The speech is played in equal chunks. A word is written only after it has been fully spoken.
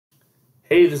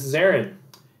Hey, this is Aaron.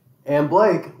 And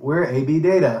Blake, we're AB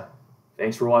Data.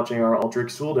 Thanks for watching our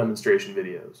Alteryx tool demonstration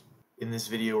videos. In this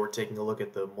video, we're taking a look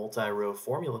at the multi-row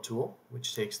formula tool,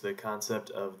 which takes the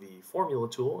concept of the formula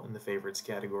tool in the favorites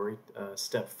category a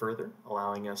step further,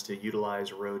 allowing us to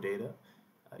utilize row data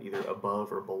either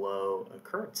above or below a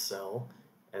current cell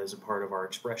as a part of our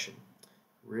expression.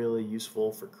 Really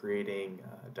useful for creating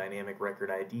dynamic record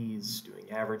IDs,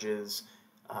 doing averages,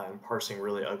 and parsing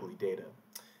really ugly data.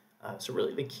 So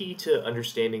really the key to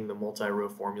understanding the multi-row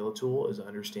formula tool is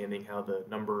understanding how the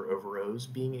number of rows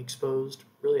being exposed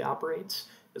really operates,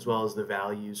 as well as the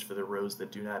values for the rows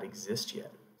that do not exist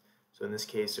yet. So in this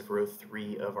case, if row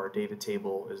 3 of our data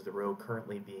table is the row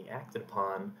currently being acted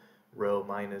upon, row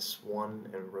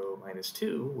 -1 and row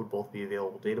 -2 would both be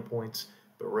available data points,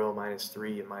 but row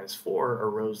 -3 and -4 are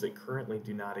rows that currently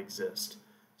do not exist.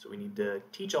 So we need to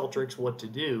teach Alteryx what to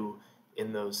do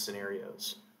in those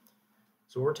scenarios.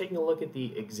 So we're taking a look at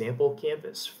the example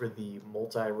canvas for the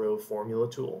multi-row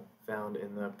formula tool found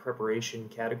in the preparation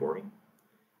category.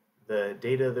 The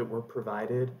data that we're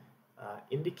provided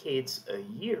indicates a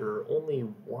year only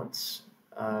once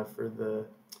for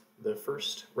the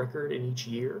first record in each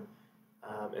year.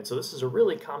 And so this is a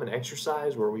really common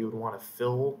exercise where we would want to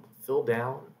fill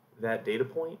down that data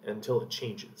point until it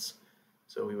changes.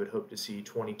 So we would hope to see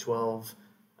 2012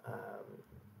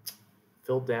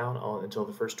 filled down until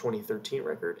the first 2013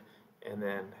 record, and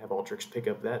then have Alteryx pick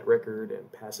up that record and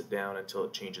pass it down until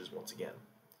it changes once again.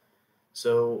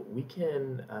 So we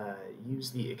can use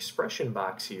the expression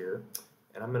box here,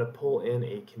 and I'm going to pull in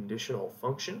a conditional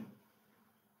function.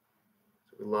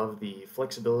 So we love the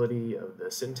flexibility of the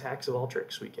syntax of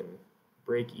Alteryx. We can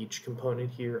break each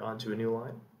component here onto a new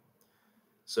line.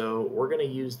 So we're going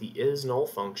to use the isNull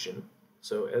function.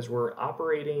 So as we're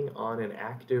operating on an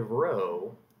active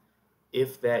row,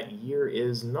 if that year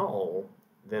is null,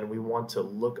 then we want to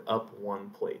look up one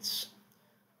place.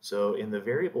 So in the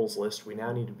variables list, we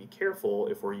now need to be careful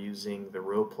if we're using the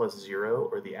row +0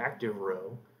 or the active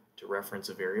row to reference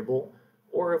a variable,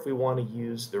 or if we want to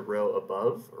use the row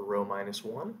above or row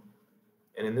 -1.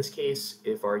 And in this case,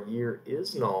 if our year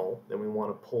is null, then we want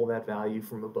to pull that value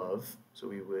from above. So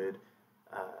we would,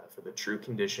 for the true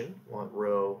condition, want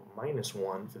row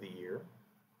 -1 for the year.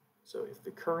 So if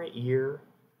the current year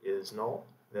is null,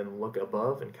 then look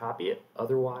above and copy it.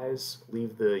 Otherwise,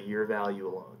 leave the year value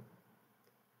alone.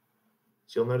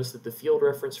 So you'll notice that the field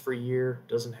reference for year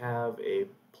doesn't have a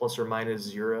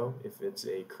 ±0 if it's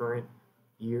a current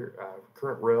year,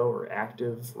 current row or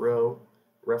active row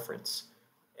reference.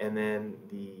 And then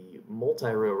the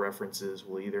multi-row references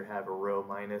will either have a row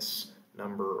minus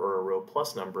number or a row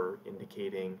plus number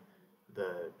indicating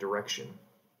the direction.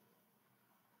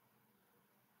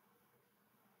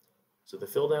 So the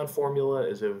fill down formula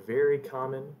is a very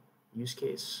common use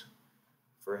case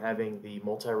for having the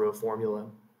multi-row formula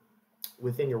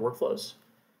within your workflows.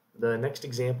 The next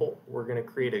example, we're going to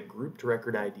create a grouped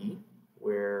record ID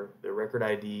where the record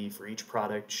ID for each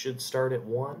product should start at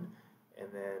 1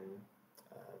 and then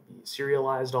be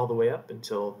serialized all the way up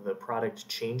until the product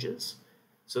changes.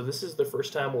 So this is the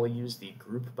first time we'll use the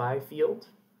group by field.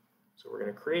 So we're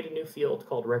going to create a new field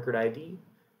called record ID.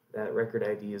 That record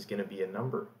ID is going to be a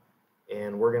number.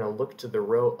 And we're going to look to the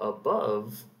row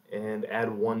above and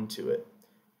add 1 to it.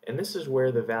 And this is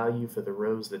where the value for the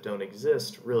rows that don't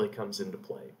exist really comes into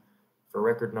play. For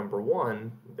record number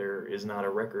 1, there is not a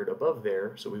record above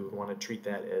there, so we would want to treat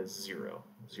that as 0.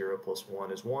 0 plus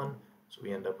 1 is 1, so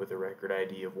we end up with a record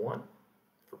ID of 1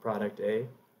 for product A.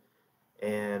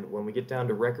 And when we get down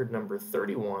to record number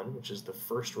 31, which is the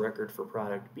first record for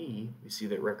product B, we see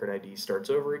that record ID starts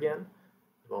over again,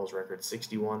 as well as record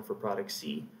 61 for product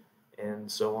C,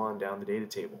 and so on down the data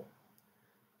table.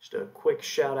 Just a quick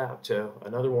shout out to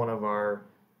another one of our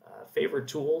favorite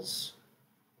tools,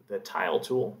 the tile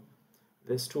tool.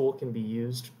 This tool can be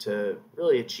used to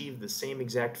really achieve the same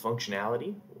exact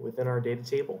functionality within our data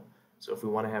table. So if we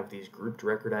want to have these grouped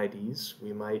record IDs,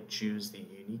 we might choose the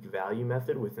unique value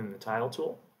method within the tile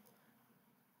tool.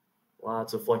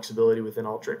 Lots of flexibility within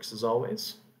Alteryx as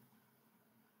always.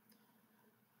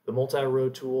 The multi-row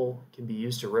tool can be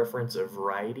used to reference a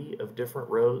variety of different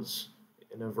rows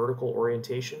in a vertical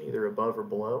orientation, either above or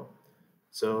below.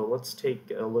 So let's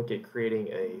take a look at creating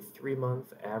a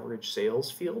 3-month average sales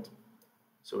field.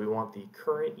 So we want the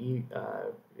current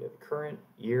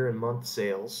year and month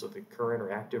sales, so the current or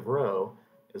active row,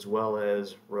 as well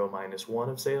as row -1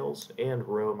 of sales and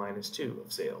row -2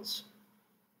 of sales.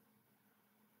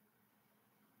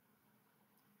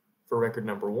 For record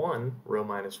number 1, row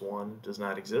 -1 does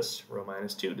not exist, row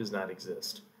 -2 does not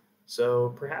exist.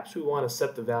 So perhaps we want to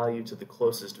set the value to the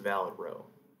closest valid row.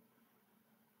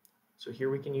 So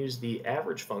here we can use the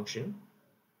average function,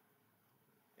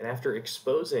 and after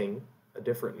exposing a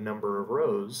different number of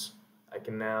rows, I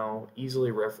can now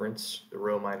easily reference the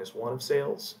row -1 of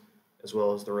sales as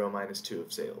well as the row -2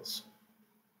 of sales.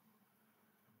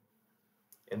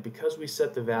 And because we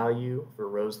set the value for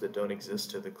rows that don't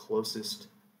exist to the closest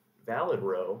valid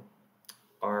row,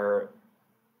 our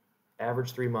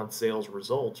average 3-month sales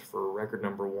result for record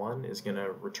number 1 is going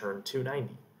to return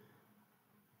 290.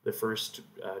 The first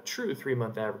true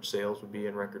 3-month average sales would be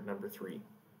in record number 3.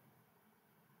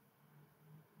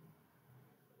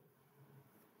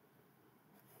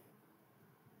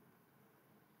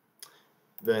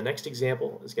 The next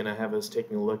example is going to have us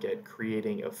taking a look at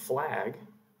creating a flag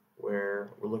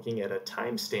where we're looking at a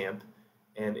timestamp,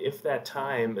 and if that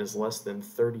time is less than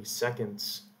 30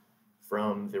 seconds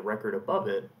from the record above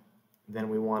it, then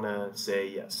we want to say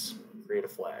yes, create a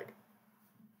flag.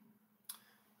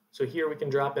 So here we can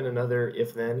drop in another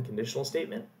if-then conditional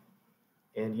statement,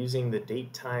 and using the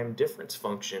date-time difference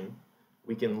function,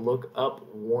 we can look up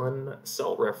one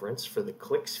cell reference for the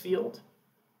clicks field,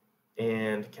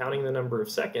 and counting the number of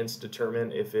seconds,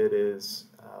 determine if it is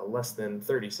less than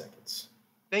 30 seconds.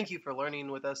 Thank you for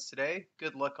learning with us today.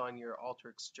 Good luck on your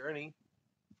Alteryx journey.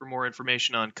 For more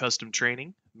information on custom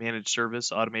training, managed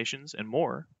service automations, and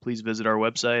more, please visit our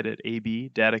website at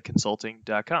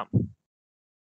abdataconsulting.com.